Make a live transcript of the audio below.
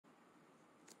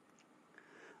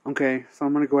Okay, so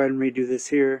I'm going to go ahead and redo this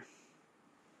here.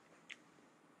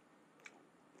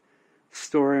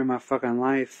 Story of my fucking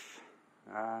life.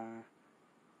 I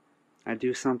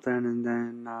do something and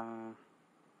then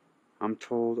I'm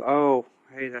told, oh,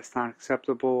 hey, that's not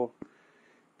acceptable.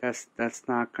 That's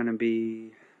not going to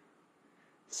be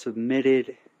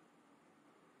submitted.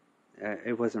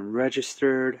 It wasn't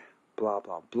registered. Blah,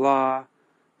 blah, blah.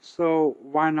 So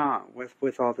why not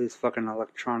with all these fucking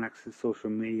electronics and social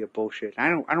media bullshit? I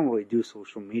don't really do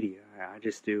social media. I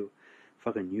just do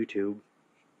fucking YouTube.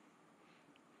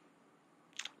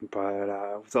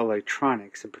 But with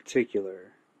electronics in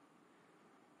particular,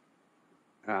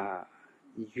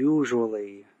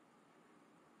 usually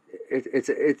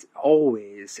it's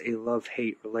always a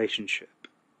love-hate relationship.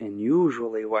 And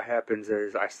usually what happens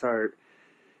is I start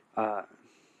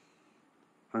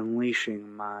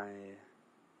unleashing my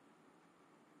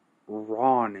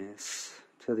rawness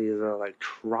to these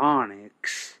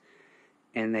electronics,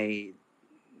 and they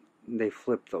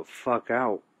flip the fuck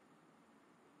out.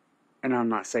 And I'm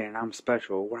not saying I'm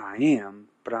special, well, I am,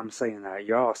 but I'm saying that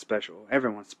y'all special.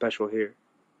 Everyone's special here,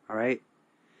 alright?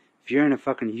 If you're in a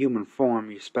fucking human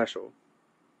form, you're special.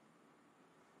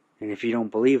 And if you don't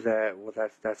believe that, well,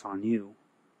 that's on you.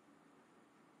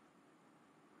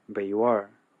 But you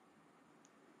are.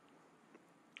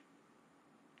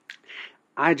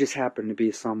 I just happen to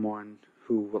be someone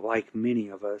who, like many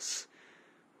of us,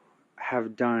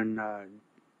 have done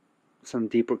some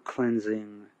deeper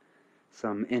cleansing,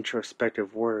 some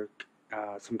introspective work,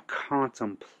 some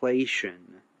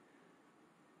contemplation,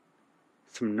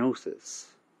 some gnosis,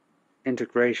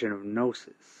 integration of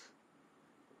gnosis.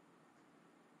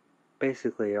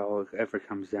 Basically, all it ever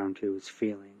comes down to is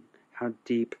feeling. How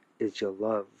deep is your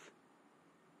love?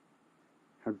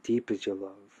 How deep is your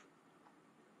love?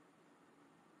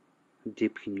 How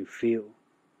deep can you feel?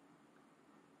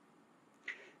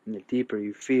 And the deeper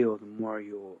you feel, the more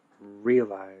you'll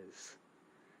realize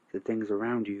the things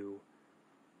around you,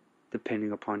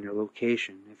 depending upon your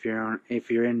location.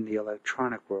 If you're in the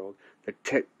electronic world, the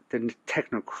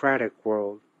technocratic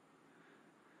world,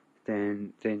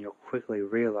 then you'll quickly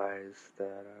realize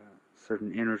that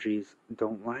certain energies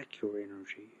don't like your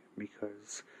energy,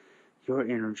 because your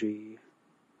energy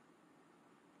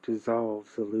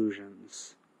dissolves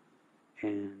illusions,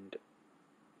 and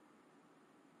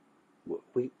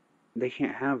they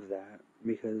can't have that,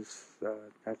 because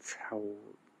that's how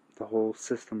the whole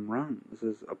system runs,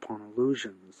 is upon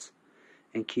illusions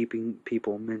and keeping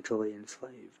people mentally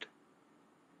enslaved.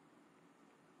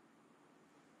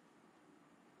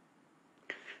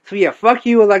 So yeah, fuck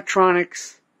you,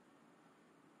 electronics.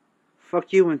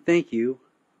 Fuck you and thank you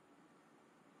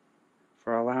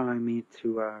for allowing me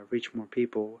to reach more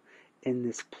people in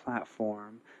this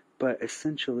platform. But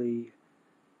essentially,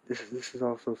 this is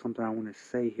also something I want to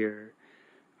say here.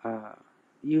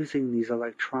 Using these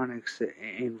electronics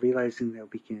and realizing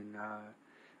that we can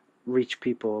reach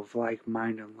people of like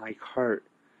mind and like heart.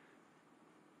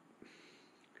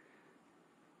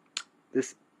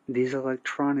 These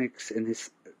electronics and this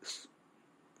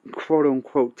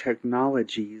quote-unquote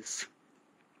technologies,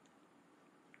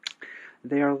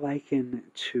 they are likened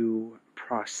to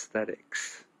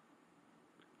prosthetics,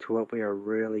 to what we are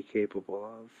really capable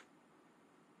of.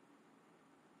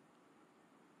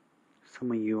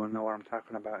 Some of you will know what I'm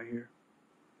talking about here.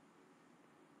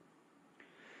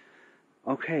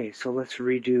 Okay, so let's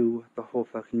redo the whole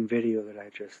fucking video that I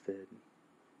just did.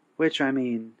 Which, I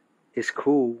mean, is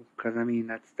cool, because I mean,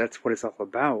 that's what it's all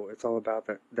about. It's all about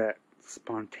that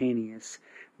spontaneous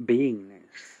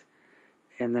beingness.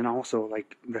 And then also,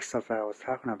 like, the stuff that I was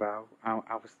talking about, I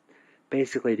was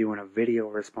basically doing a video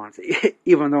response.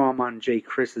 Even though I'm on Jay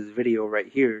Chris's video right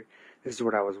here, this is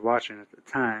what I was watching at the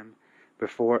time,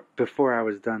 before I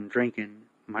was done drinking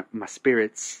my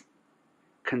spirits,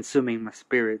 consuming my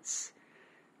spirits,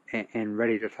 and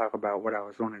ready to talk about what I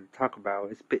was wanting to talk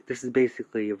about. This is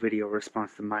basically a video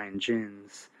response to Mayan Jin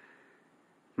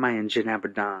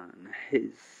Abaddon,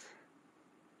 his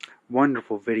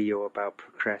wonderful video about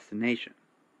procrastination.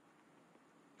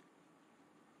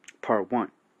 Part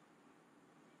 1.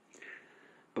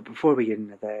 But before we get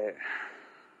into that,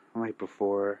 like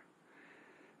before,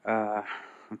 I'm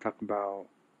talking about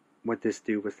what this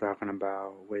dude was talking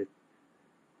about with,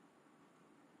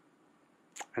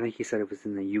 I think he said it was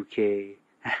in the UK,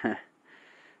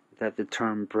 that the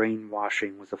term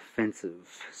brainwashing was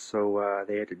offensive, so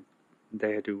they had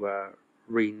to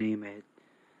rename it,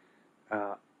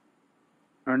 or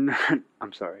not.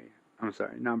 I'm sorry,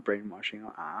 not brainwashing.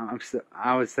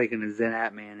 I was thinking of Zen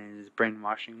Atman and his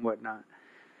brainwashing, whatnot,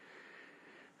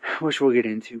 which we'll get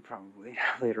into probably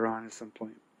later on at some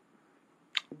point.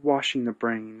 washing the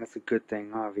brain, that's a good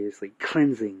thing, obviously.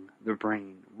 Cleansing the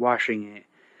brain, washing it.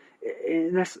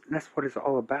 And that's what it's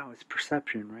all about. It's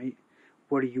perception, right?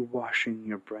 What are you washing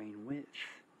your brain with?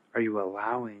 Are you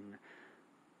allowing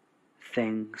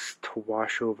things to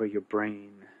wash over your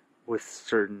brain with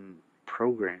certain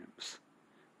programs?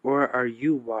 Or are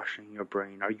you washing your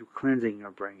brain? Are you cleansing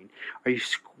your brain? Are you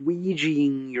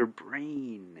squeegeeing your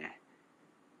brain?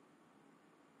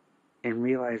 And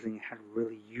realizing how to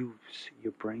really use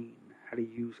your brain, how to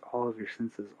use all of your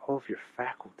senses, all of your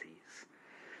faculties.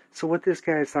 So what this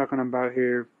guy is talking about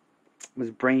here was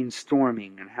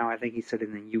brainstorming, and how I think he said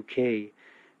in the UK,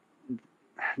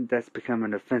 that's become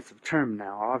an offensive term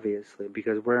now, obviously,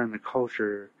 because we're in the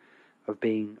culture of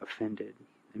being offended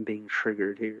and being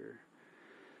triggered here.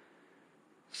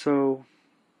 So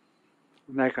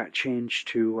that got changed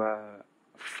to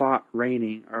thought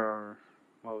raining, or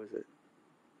what was it?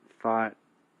 Thought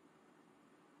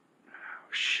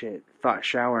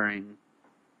showering,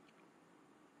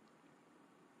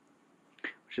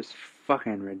 which is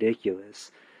fucking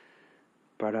ridiculous.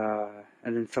 But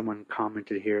and then someone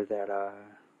commented here that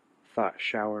thought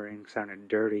showering sounded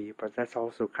dirty, but that's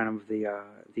also kind of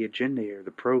the agenda here, the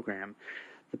program.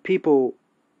 The people,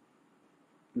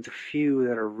 the few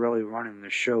that are really running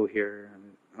the show here,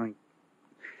 like,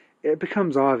 it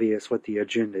becomes obvious what the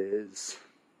agenda is.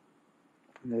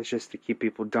 And that's just to keep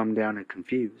people dumbed down and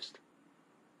confused.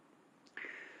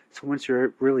 So once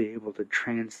you're really able to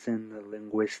transcend the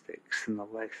linguistics and the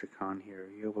lexicon here,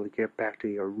 you're able to get back to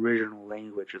the original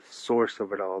language, the source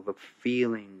of it all, the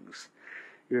feelings.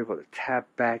 You're able to tap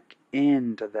back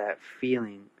into that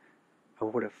feeling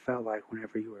of what it felt like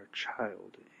whenever you were a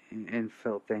child and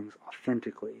felt things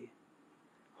authentically.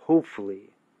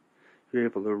 Hopefully, you're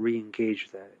able to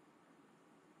re-engage that.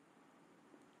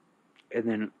 And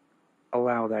then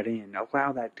allow that in.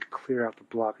 Allow that to clear out the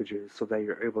blockages so that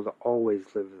you're able to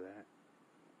always live that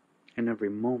in every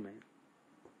moment.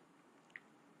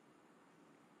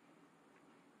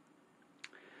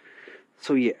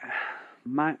 So yeah,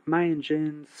 my and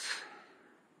Jen's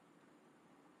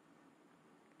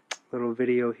little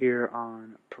video here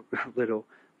on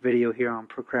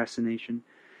procrastination,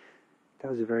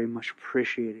 that was very much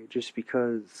appreciated, just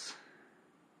because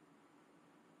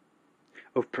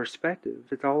of perspective.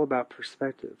 It's all about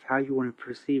perspective, how you want to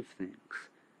perceive things.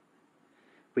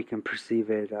 We can perceive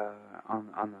it on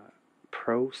the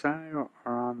pro side or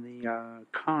on the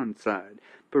con side,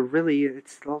 but really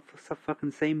it's all the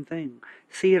fucking same thing.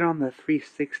 See it on the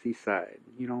 360 side,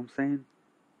 you know what I'm saying?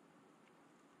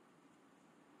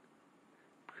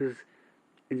 Because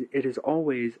it is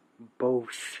always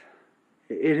both.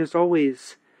 It is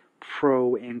always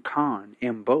pro and con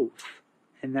and both.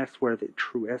 And that's where the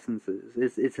true essence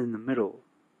is. It's in the middle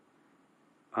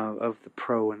of the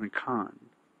pro and the con.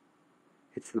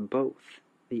 It's the both,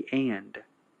 the and.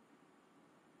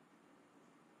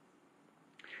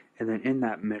 And then in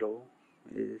that middle,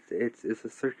 it's a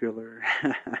circular.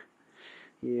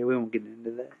 Yeah, we won't get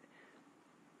into that.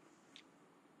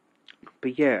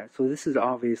 But yeah, so this is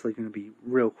obviously going to be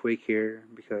real quick here,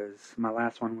 because my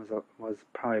last one was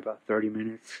probably about 30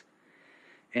 minutes.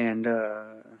 And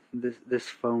this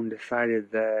phone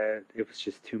decided that it was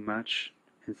just too much,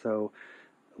 and so,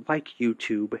 like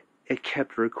YouTube, it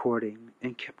kept recording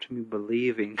and kept me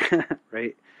believing,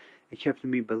 right? It kept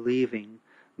me believing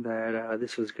that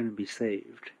this was going to be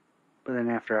saved. But then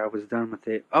after I was done with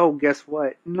it, oh, guess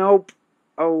what? Nope.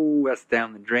 Oh, that's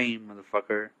down the drain,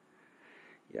 motherfucker.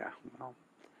 Yeah, well,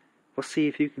 we'll see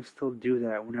if you can still do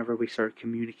that whenever we start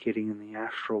communicating in the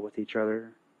astral with each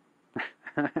other.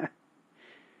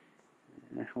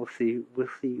 We'll see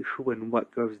who and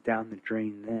what goes down the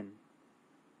drain then.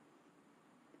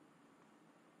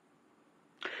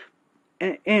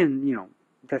 And you know,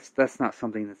 that's not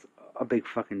something that's a big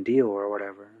fucking deal or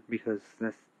whatever, because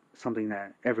that's something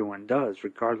that everyone does,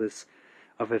 regardless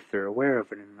of if they're aware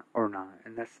of it or not.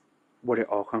 And that's what it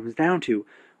all comes down to.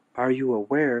 Are you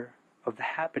aware of the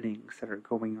happenings that are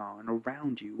going on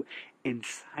around you,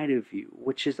 inside of you,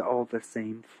 which is all the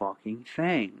same fucking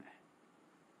thing?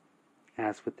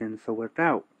 As within, so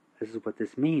without. This is what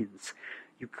this means.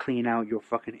 You clean out your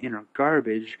fucking inner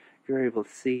garbage, you're able to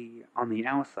see on the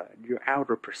outside. Your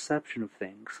outer perception of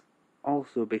things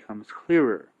also becomes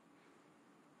clearer.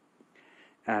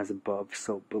 As above,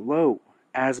 so below.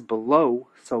 As below,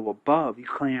 so above. You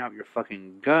clean out your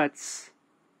fucking guts.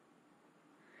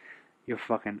 Your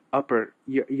fucking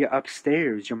your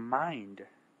upstairs, your mind.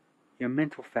 Your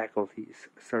mental faculties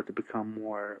start to become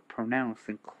more pronounced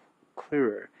and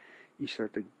clearer. You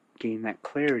start to gain that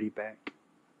clarity back.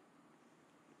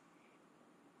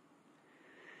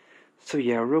 So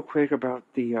yeah, real quick about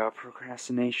the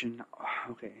procrastination.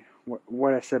 Okay,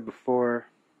 what I said before,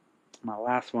 my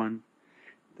last one,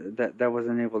 that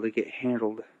wasn't able to get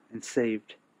handled and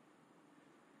saved.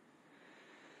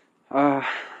 Uh,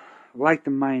 like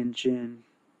the Mayan Jinn,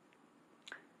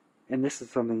 and this is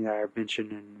something that I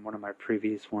mentioned in one of my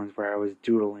previous ones where I was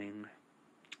doodling.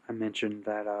 I mentioned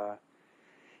that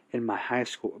in my high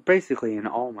school, basically in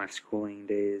all my schooling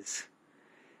days,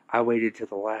 I waited till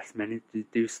the last minute to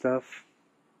do stuff.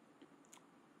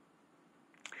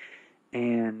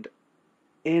 And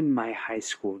in my high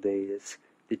school days,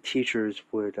 the teachers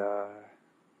would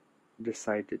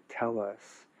decide to tell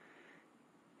us,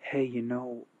 hey,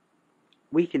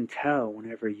 we can tell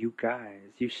whenever you guys,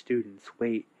 you students,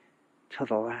 wait till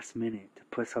the last minute to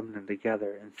put something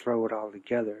together and throw it all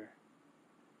together.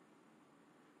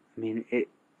 I mean,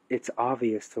 it's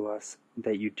obvious to us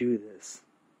that you do this.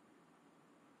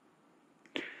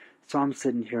 So I'm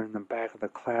sitting here in the back of the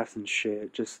class and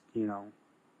shit, just,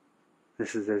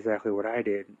 this is exactly what I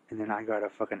did. And then I got a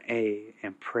fucking A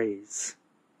and praise.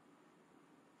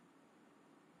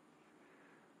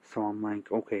 So I'm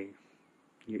like, okay,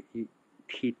 you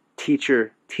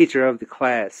teacher of the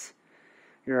class,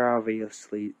 you're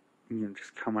obviously,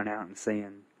 just coming out and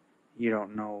saying you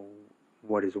don't know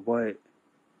what is what.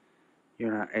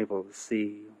 You're not able to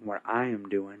see what I am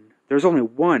doing. There's only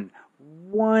one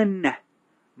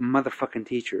motherfucking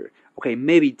teacher. Okay,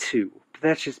 maybe two, but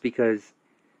that's just because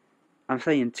I'm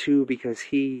saying two because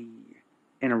he,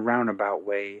 in a roundabout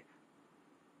way,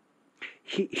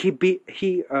 he beat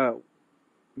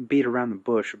around the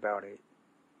bush about it.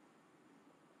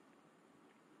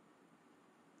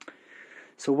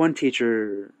 So one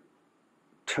teacher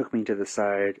took me to the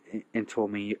side and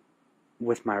told me,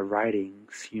 with my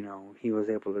writings, he was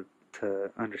able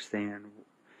to understand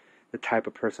the type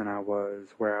of person I was,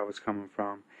 where I was coming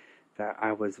from, that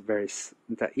I was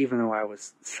that even though I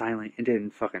was silent and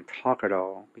didn't fucking talk at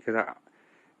all, because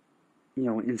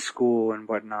in school and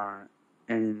whatnot,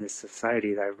 and in this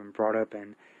society that I've been brought up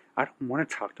in, I don't want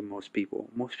to talk to most people.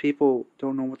 Most people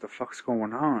don't know what the fuck's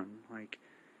going on. Like,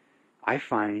 I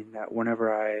find that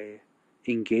whenever I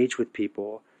engage with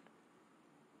people,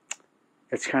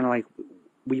 it's kind of like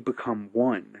we become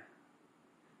one.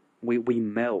 We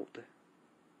meld.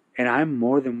 And I'm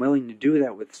more than willing to do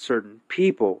that with certain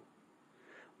people.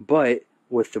 But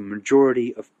with the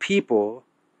majority of people,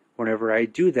 whenever I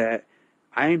do that,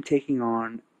 I am taking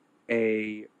on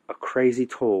a crazy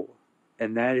toll.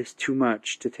 And that is too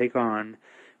much to take on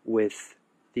with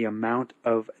the amount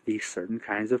of these certain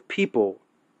kinds of people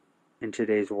in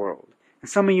today's world. And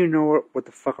some of you know what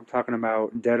the fuck I'm talking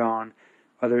about, dead on.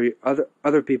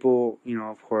 Other people,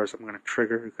 of course, I'm going to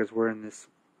trigger because we're in this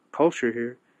culture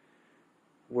here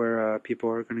where people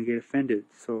are going to get offended.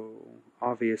 So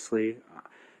obviously,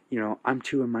 I'm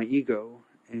too in my ego,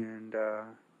 and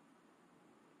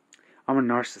I'm a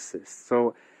narcissist.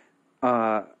 So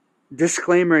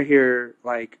disclaimer here,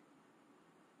 like,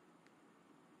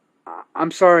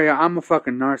 I'm sorry, I'm a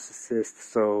fucking narcissist.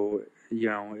 So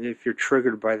if you're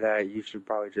triggered by that, you should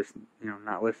probably just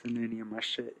not listen to any of my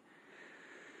shit.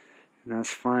 And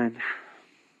that's fine.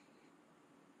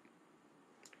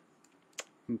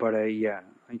 But yeah,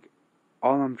 like,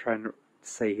 all I'm trying to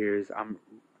say here is I'm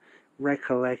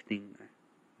recollecting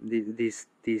these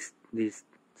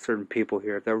certain people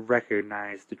here that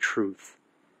recognize the truth.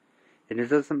 And it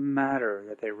doesn't matter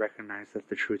that they recognize that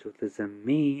the truth within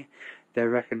me, they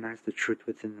recognize the truth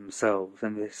within themselves,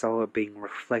 and they saw it being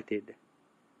reflected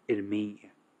in me.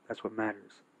 That's what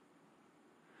matters.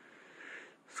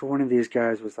 So one of these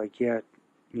guys was like, yeah,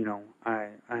 I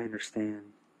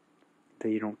understand that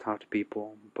you don't talk to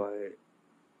people, but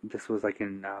this was like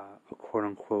in a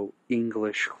quote-unquote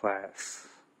English class,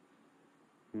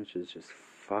 which is just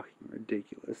fucking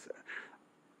ridiculous.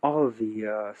 All of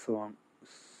the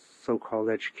so-called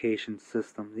education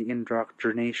system, the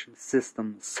indoctrination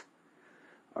systems,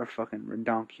 are fucking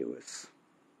redonkulous.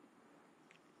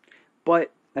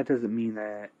 But that doesn't mean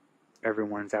that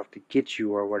everyone's out to get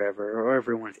you or whatever, or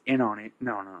everyone's in on it.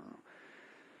 No.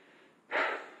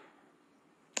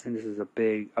 And this is a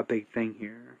big thing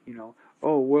here,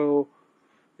 Oh, well,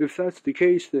 if that's the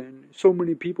case, then so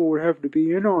many people would have to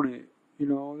be in on it,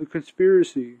 the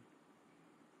conspiracy.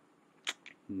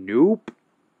 Nope.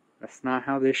 That's not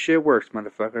how this shit works,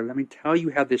 motherfucker. Let me tell you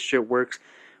how this shit works.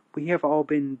 We have all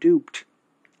been duped.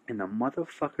 And the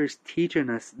motherfuckers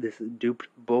teaching us this duped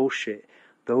bullshit,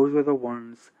 those are the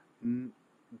ones,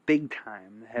 big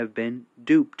time, have been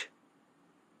duped.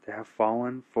 They have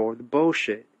fallen for the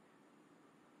bullshit.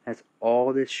 That's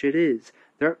all this shit is.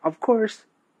 Of course,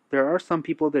 there are some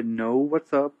people that know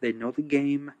what's up, they know the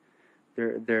game,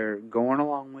 They're going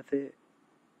along with it,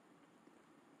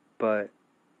 but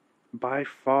by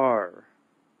far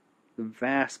the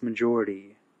vast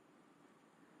majority,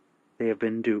 they have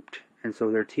been duped, and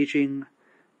so they're teaching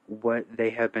what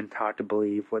they have been taught to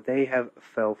believe, what they have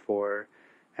fell for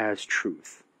as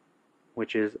truth,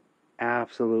 which is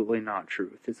absolutely not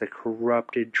truth. It's a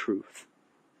corrupted truth.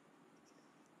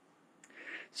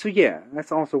 So yeah,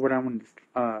 that's also what I want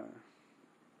to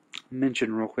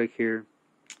mention real quick here.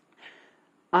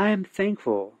 I am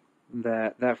thankful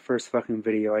that that first fucking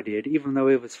video I did, even though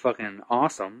it was fucking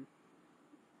awesome,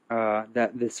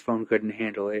 that this phone couldn't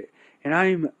handle it. And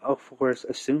I'm, of course,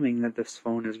 assuming that this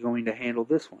phone is going to handle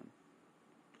this one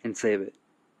and save it.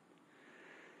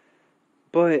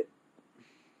 But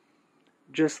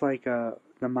just like the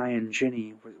Mayan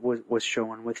genie was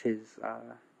showing with his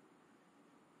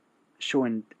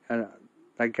showing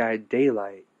that guy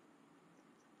daylyt,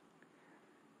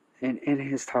 and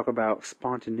his talk about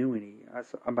spontaneity,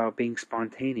 about being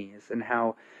spontaneous, and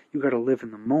how you got to live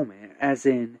in the moment, as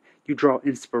in you draw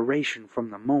inspiration from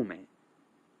the moment.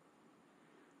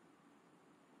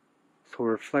 So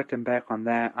reflecting back on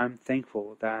that, I'm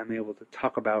thankful that I'm able to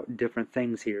talk about different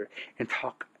things here and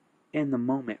talk in the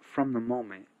moment, from the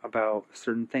moment, about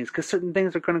certain things, because certain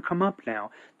things are going to come up now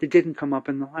that didn't come up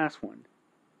in the last one.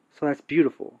 So that's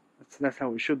beautiful. That's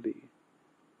how it should be.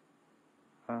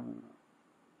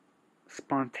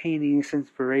 Spontaneous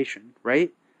inspiration,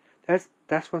 right? That's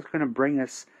what's gonna bring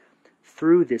us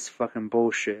through this fucking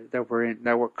bullshit that we're in,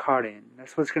 that we're caught in.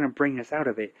 That's what's gonna bring us out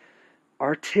of it.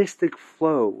 Artistic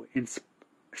flow and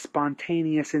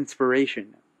spontaneous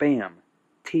inspiration. Bam.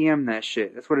 TM that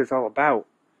shit. That's what it's all about.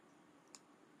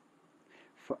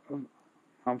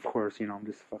 Of course, I'm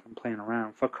just fucking playing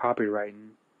around. Fuck copywriting.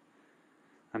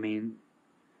 I mean,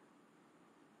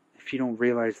 if you don't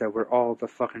realize that we're all the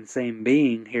fucking same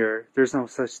being here, there's no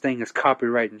such thing as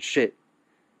copyright and shit.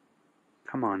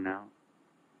 Come on now.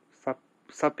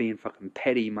 Stop being fucking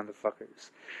petty, motherfuckers.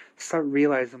 Start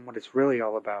realizing what it's really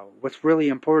all about. What's really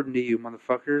important to you,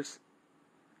 motherfuckers?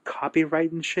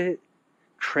 Copyright and shit?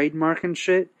 Trademark and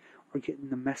shit? Or getting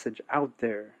the message out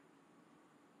there?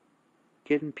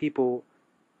 Getting people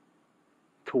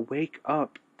to wake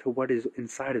up to what is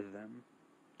inside of them.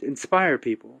 To inspire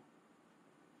people.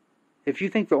 If you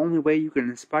think the only way you can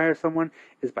inspire someone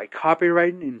is by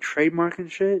copywriting and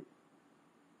trademarking shit,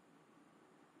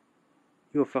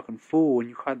 you're a fucking fool and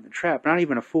you're caught in the trap. Not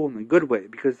even a fool in a good way,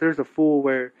 because there's a fool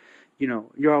where,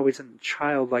 you're always in a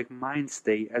childlike mind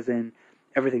state, as in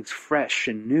everything's fresh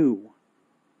and new.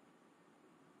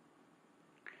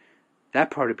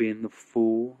 That part of being the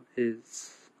fool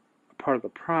is a part of the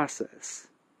process.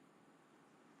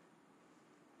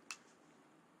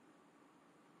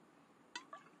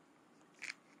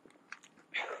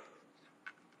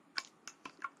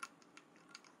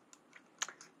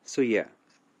 So yeah,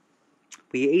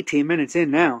 we 18 minutes in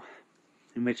now,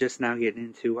 and we're just now getting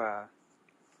into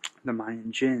the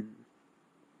Mayan Jinn.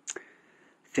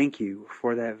 Thank you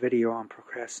for that video on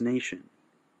procrastination.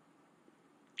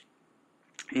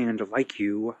 And like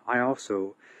you, I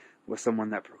also was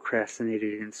someone that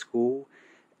procrastinated in school,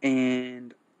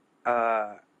 and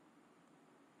okay,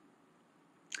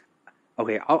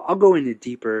 I'll go into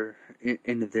deeper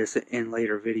into this in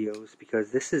later videos,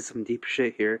 because this is some deep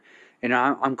shit here. And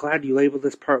I'm glad you labeled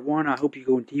this part 1. I hope you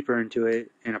go deeper into it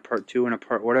in a part 2 and a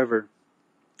part whatever,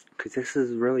 because this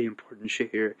is really important shit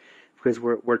here. Because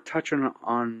we're touching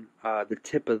on the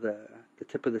tip of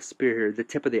the spear here, the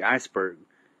tip of the iceberg,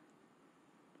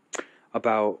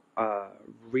 about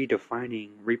redefining,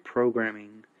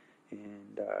 reprogramming,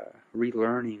 and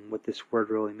relearning what this word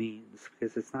really means.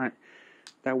 Because it's not,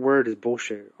 that word is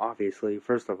bullshit. Obviously,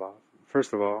 first of all,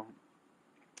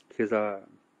 because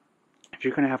if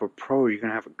you're going to have a pro, you're going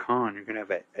to have a con. You're going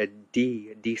to have a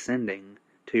descending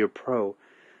to your pro.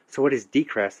 So what is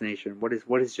decrastination?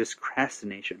 What is just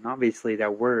crastination? Obviously,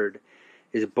 that word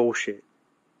is bullshit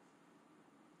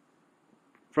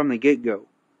from the get-go.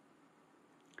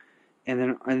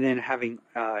 And then having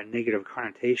negative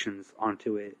connotations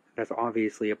onto it. That's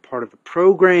obviously a part of the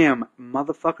program,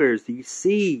 motherfuckers. Do you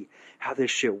see how this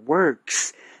shit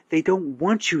works? They don't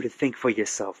want you to think for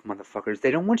yourself, motherfuckers.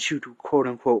 They don't want you to,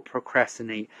 quote-unquote,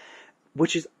 procrastinate,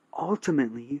 which is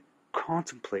ultimately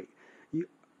contemplate.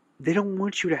 They don't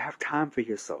want you to have time for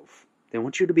yourself. They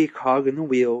want you to be a cog in the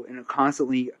wheel and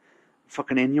constantly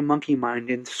fucking in your monkey mind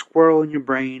and squirrel in your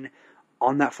brain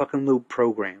on that fucking loop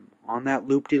program, on that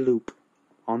loop-de-loop,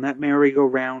 on that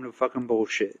merry-go-round of fucking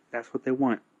bullshit. That's what they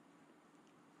want.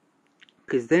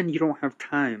 Because then you don't have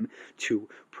time to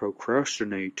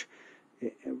procrastinate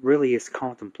It really is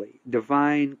contemplate.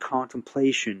 Divine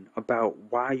contemplation about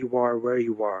why you are where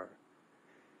you are.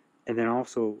 And then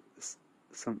also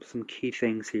some key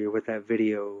things here with that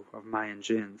video of Mayan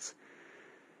Jin's.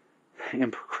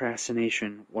 And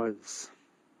procrastination was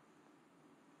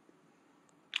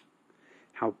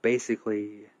how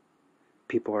basically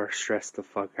people are stressed the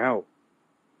fuck out.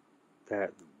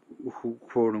 That who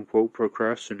quote unquote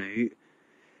procrastinate,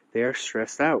 they are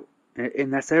stressed out.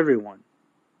 And that's everyone.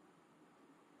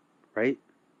 Right?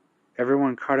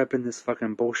 Everyone caught up in this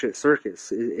fucking bullshit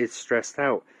circus is stressed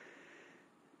out.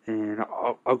 And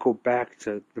I'll go back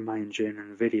to the Mayan Jin in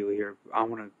the video here. I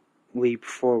want to leap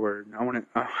forward. I want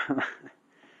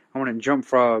to jump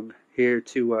frog here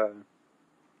to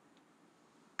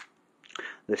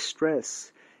the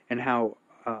stress and how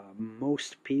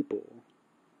most people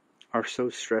are so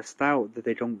stressed out that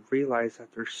they don't realize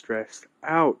that they're stressed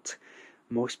out.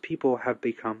 Most people have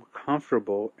become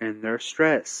comfortable in their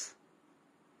stress.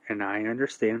 And I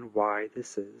understand why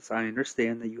this is. I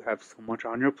understand that you have so much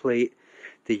on your plate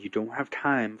that you don't have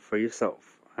time for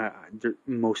yourself.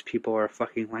 Most people are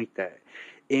fucking like that.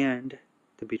 And,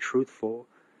 to be truthful,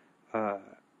 the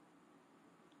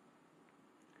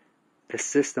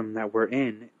system that we're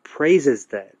in praises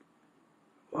that.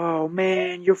 Oh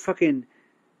man, you're just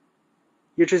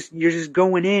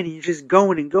going in and you're just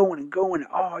going and going and going.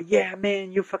 Oh yeah,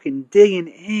 man, you're fucking digging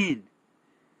in.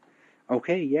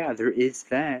 Okay, yeah, there is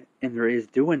that, and there is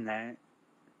doing that.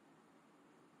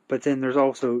 But then there's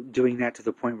also doing that to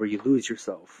the point where you lose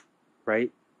yourself, right?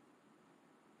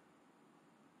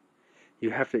 You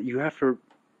have to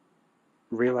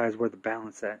realize where the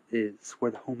balance is,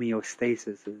 where the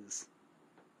homeostasis is.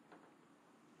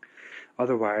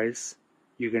 Otherwise,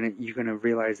 you're gonna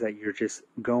realize that you're just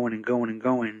going and going and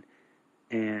going,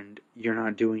 and you're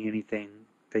not doing anything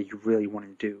that you really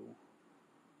want to do.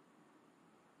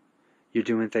 You're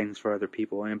doing things for other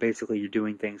people, and basically you're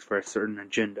doing things for a certain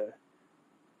agenda.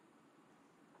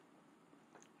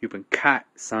 You've been caught,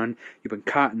 son. You've been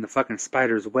caught in the fucking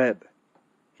spider's web,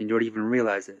 and you don't even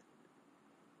realize it.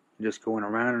 You're just going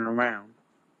around and around.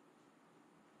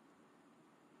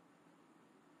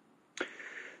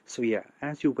 So yeah,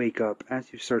 as you wake up,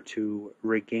 as you start to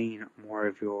regain more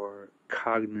of your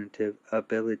cognitive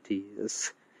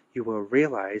abilities, you will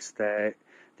realize that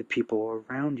the people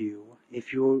around you,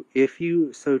 if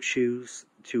you so choose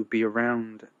to be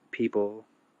around people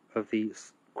of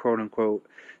these quote unquote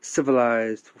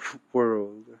civilized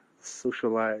world,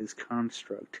 socialized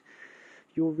construct,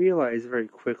 you'll realize very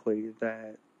quickly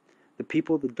that the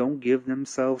people that don't give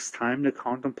themselves time to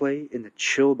contemplate and to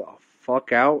chill the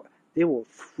fuck out, they will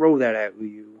throw that at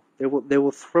you. They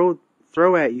will throw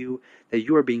at you that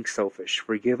you are being selfish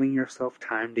for giving yourself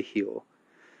time to heal.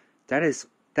 That is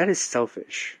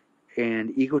selfish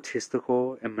and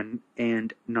egotistical and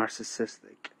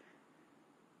narcissistic.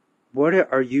 What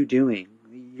are you doing?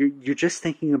 You're just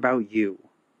thinking about you.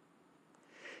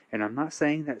 And I'm not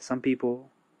saying that some people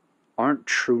aren't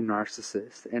true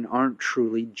narcissists and aren't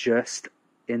truly just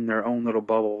in their own little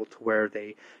bubble to where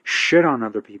they shit on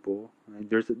other people.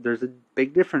 There's a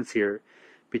big difference here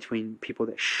between people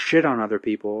that shit on other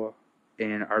people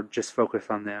and are just focused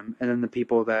on them, and then the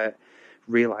people that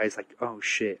realize, like, oh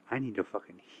shit, I need to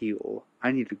fucking heal.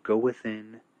 I need to go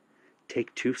within,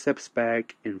 take 2 steps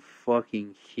back, and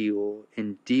fucking heal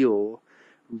and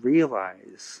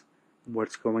realize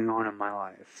what's going on in my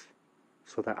life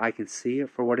so that I can see it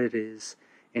for what it is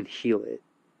and heal it.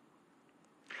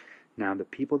 Now, the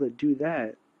people that do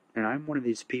that, and I'm one of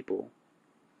these people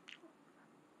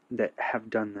that have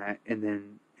done that, and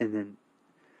then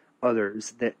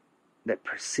others that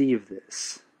perceive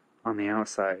this on the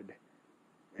outside.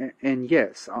 And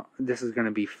yes, this is going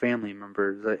to be family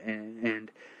members,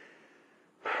 and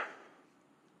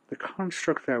the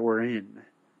construct that we're in,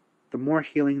 the more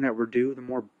healing that the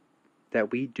more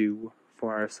that we do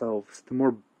for ourselves, the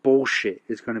more bullshit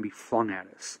is going to be flung at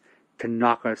us to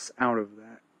knock us out of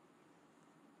that.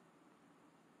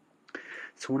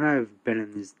 So when I've been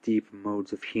in these deep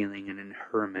modes of healing and in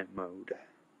hermit mode,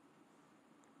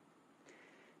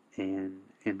 and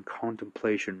in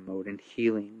contemplation mode and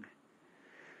healing,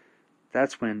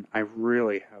 that's when I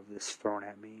really have this thrown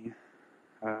at me.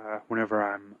 Whenever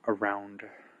I'm around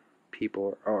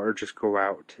people or just go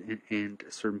out and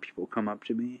certain people come up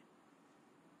to me.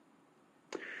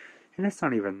 And it's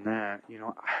not even that,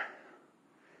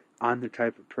 I'm the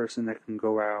type of person that can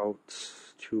go out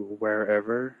to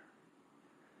wherever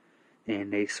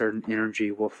and a certain energy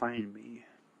will find me.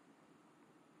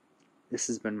 This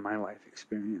has been my life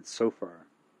experience so far.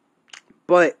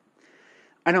 But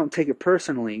I don't take it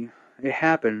personally. It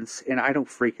happens, and I don't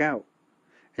freak out.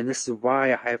 And this is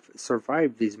why I have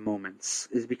survived these moments,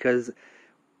 is because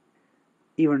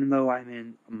even though I'm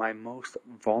in my most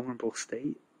vulnerable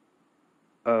state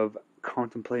of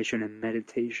contemplation and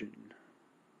meditation,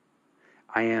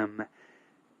 I am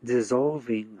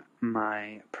dissolving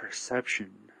my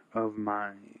perception of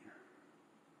my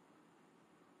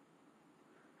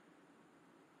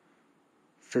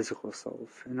physical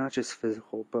self, and not just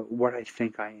physical, but what I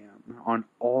think I am, on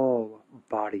all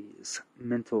bodies,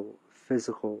 mental,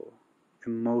 physical,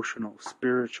 emotional,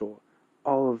 spiritual.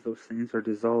 All of those things are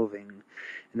dissolving,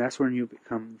 and that's when you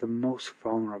become the most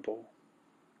vulnerable.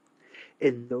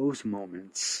 In those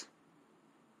moments,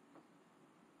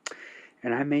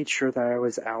 and I made sure that I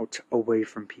was out, away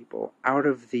from people, out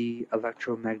of the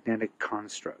electromagnetic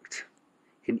construct.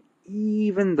 And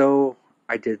even though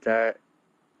I did that,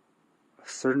 a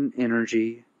certain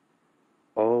energy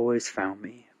always found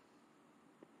me.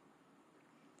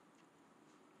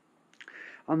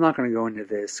 I'm not going to go into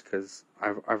this because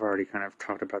I've already kind of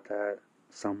talked about that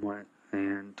somewhat,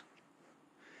 and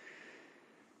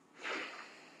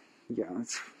yeah,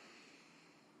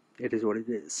 it is what it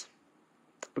is.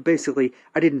 But basically,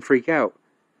 I didn't freak out.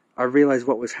 I realized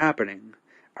what was happening.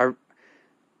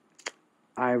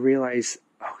 I realized,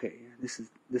 okay, this is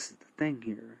the thing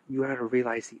here. You have to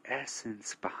realize the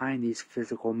essence behind these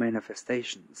physical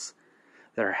manifestations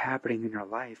that are happening in your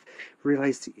life.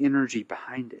 Realize the energy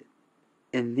behind it.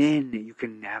 And then you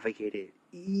can navigate it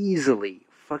easily.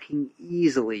 Fucking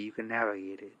easily you can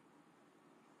navigate it.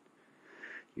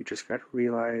 You just gotta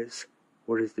realize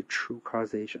what is the true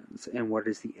causations and what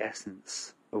is the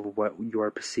essence of what you are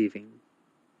perceiving.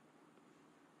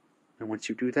 And once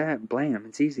you do that, blam,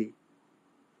 it's easy.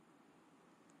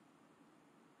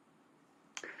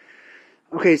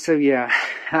 Okay, so yeah,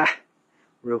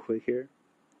 real quick here.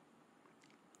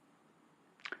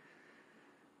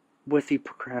 With the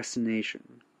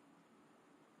procrastination,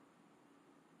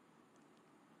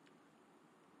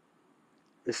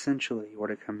 essentially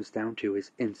what it comes down to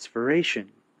is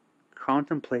inspiration,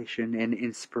 contemplation, and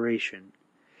inspiration.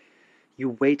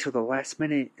 You wait till the last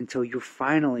minute until you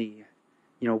finally,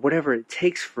 whatever it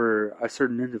takes for a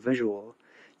certain individual,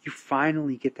 you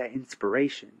finally get that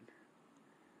inspiration.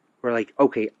 We're like,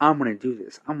 okay, I'm gonna do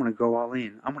this. I'm gonna go all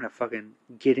in. I'm gonna fucking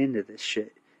get into this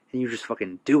shit. And you just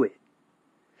fucking do it.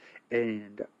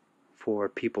 And for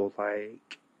people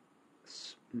like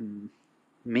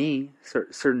me,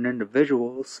 certain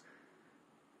individuals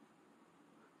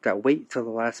that wait till the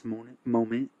last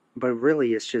moment, but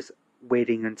really it's just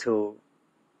waiting until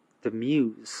the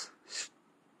muse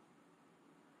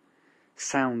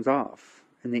sounds off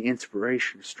and the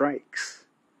inspiration strikes.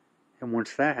 And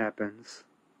once that happens,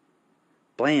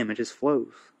 blam, it just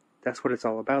flows. That's what it's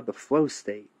all about, the flow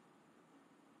state.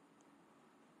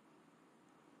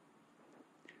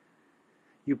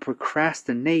 You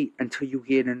procrastinate until you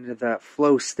get into that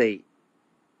flow state.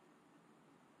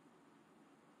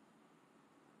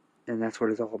 And that's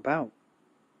what it's all about.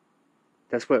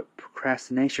 That's what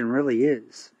procrastination really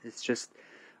is. It's just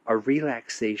a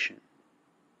relaxation,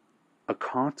 a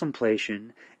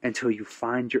contemplation until you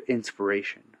find your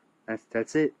inspiration.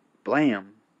 That's it.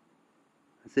 Blam.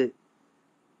 That's it.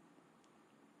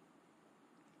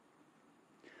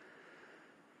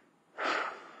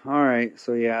 Alright,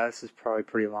 so yeah, this is probably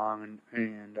pretty long,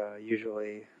 and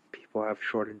usually people have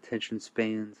short attention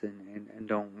spans and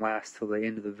don't last till the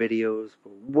end of the videos,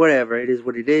 but whatever, it is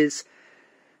what it is.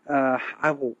 I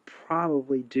will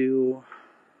probably do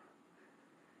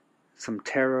some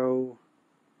tarot.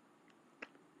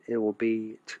 It will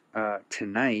be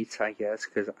tonight, I guess,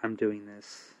 because I'm doing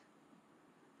this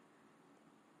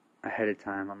ahead of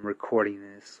time. I'm recording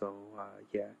this, so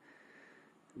yeah.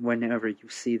 Whenever you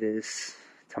see this,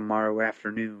 tomorrow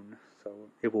afternoon, so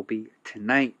it will be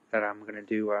tonight that I'm going to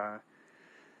do,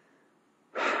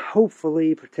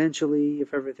 hopefully, potentially,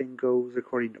 if everything goes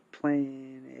according to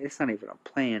plan. It's not even a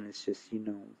plan, it's just,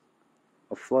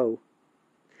 a flow.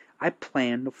 I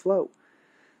plan the flow.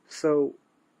 So,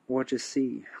 we'll just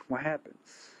see what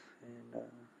happens, and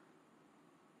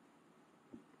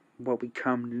what we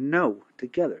come to know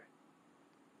together.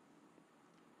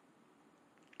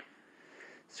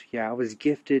 So yeah, I was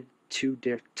gifted two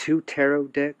tarot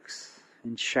decks,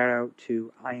 and shout out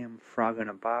to I Am Frog in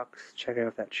a Box. Check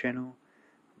out that channel.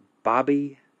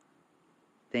 Bobby,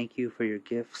 thank you for your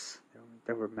gifts.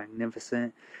 They were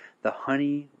magnificent. The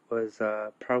honey was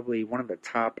probably one of the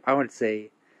top, I would say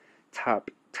top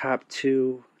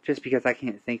two, just because I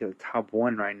can't think of the top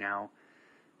one right now.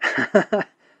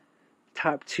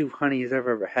 Top two honeys I've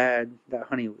ever had. That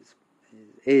honey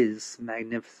is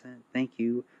magnificent. Thank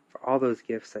you for all those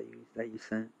gifts that you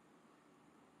sent.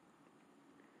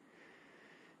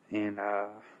 And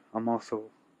I'm also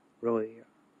really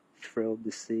thrilled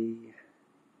to see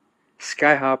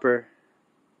Skyhopper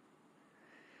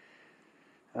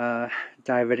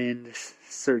diving into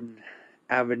certain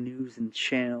avenues and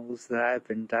channels that I've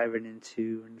been diving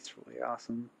into, and it's really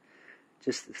awesome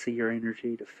just to see your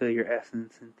energy, to feel your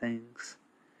essence and things.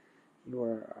 You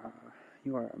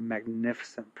are a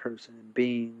magnificent person and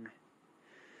being.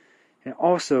 And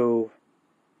also,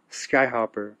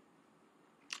 Skyhopper,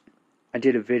 I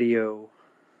did a video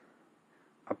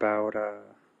about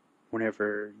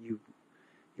whenever you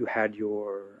had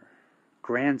your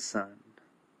grandson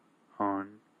on.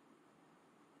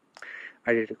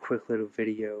 I did a quick little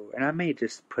video, and I may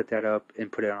just put that up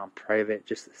and put it on private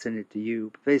just to send it to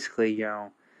you. But basically,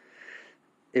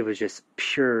 it was just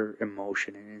pure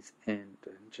emotion and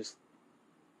just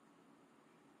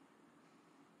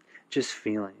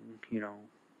feeling,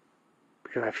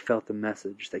 because I felt the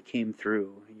message that came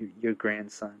through your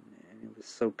grandson, and it was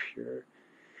so pure,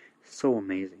 so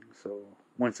amazing. So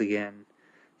once again,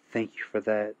 thank you for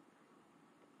that.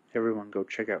 Everyone go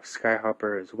check out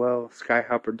Skyhopper as well.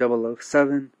 Skyhopper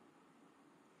 007.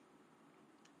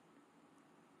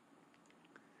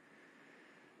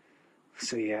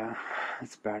 So yeah,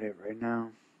 that's about it right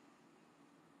now.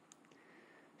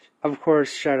 Of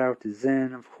course, shout out to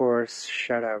Zen. Of course,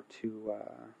 shout out to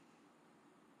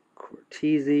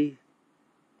Cortese.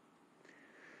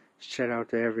 Shout out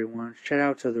to everyone. Shout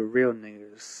out to the real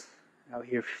niggas out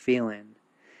here feeling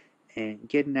and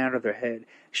getting out of their head.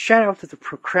 Shout out to the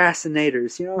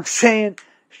procrastinators, you know what I'm saying?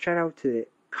 Shout out to the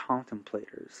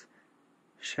contemplators.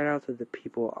 Shout out to the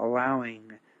people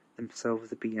allowing themselves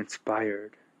to be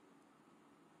inspired.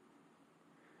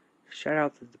 Shout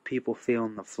out to the people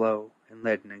feeling the flow and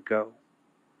letting it go.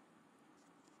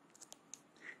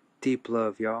 Deep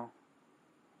love, y'all.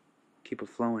 Keep it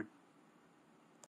flowing.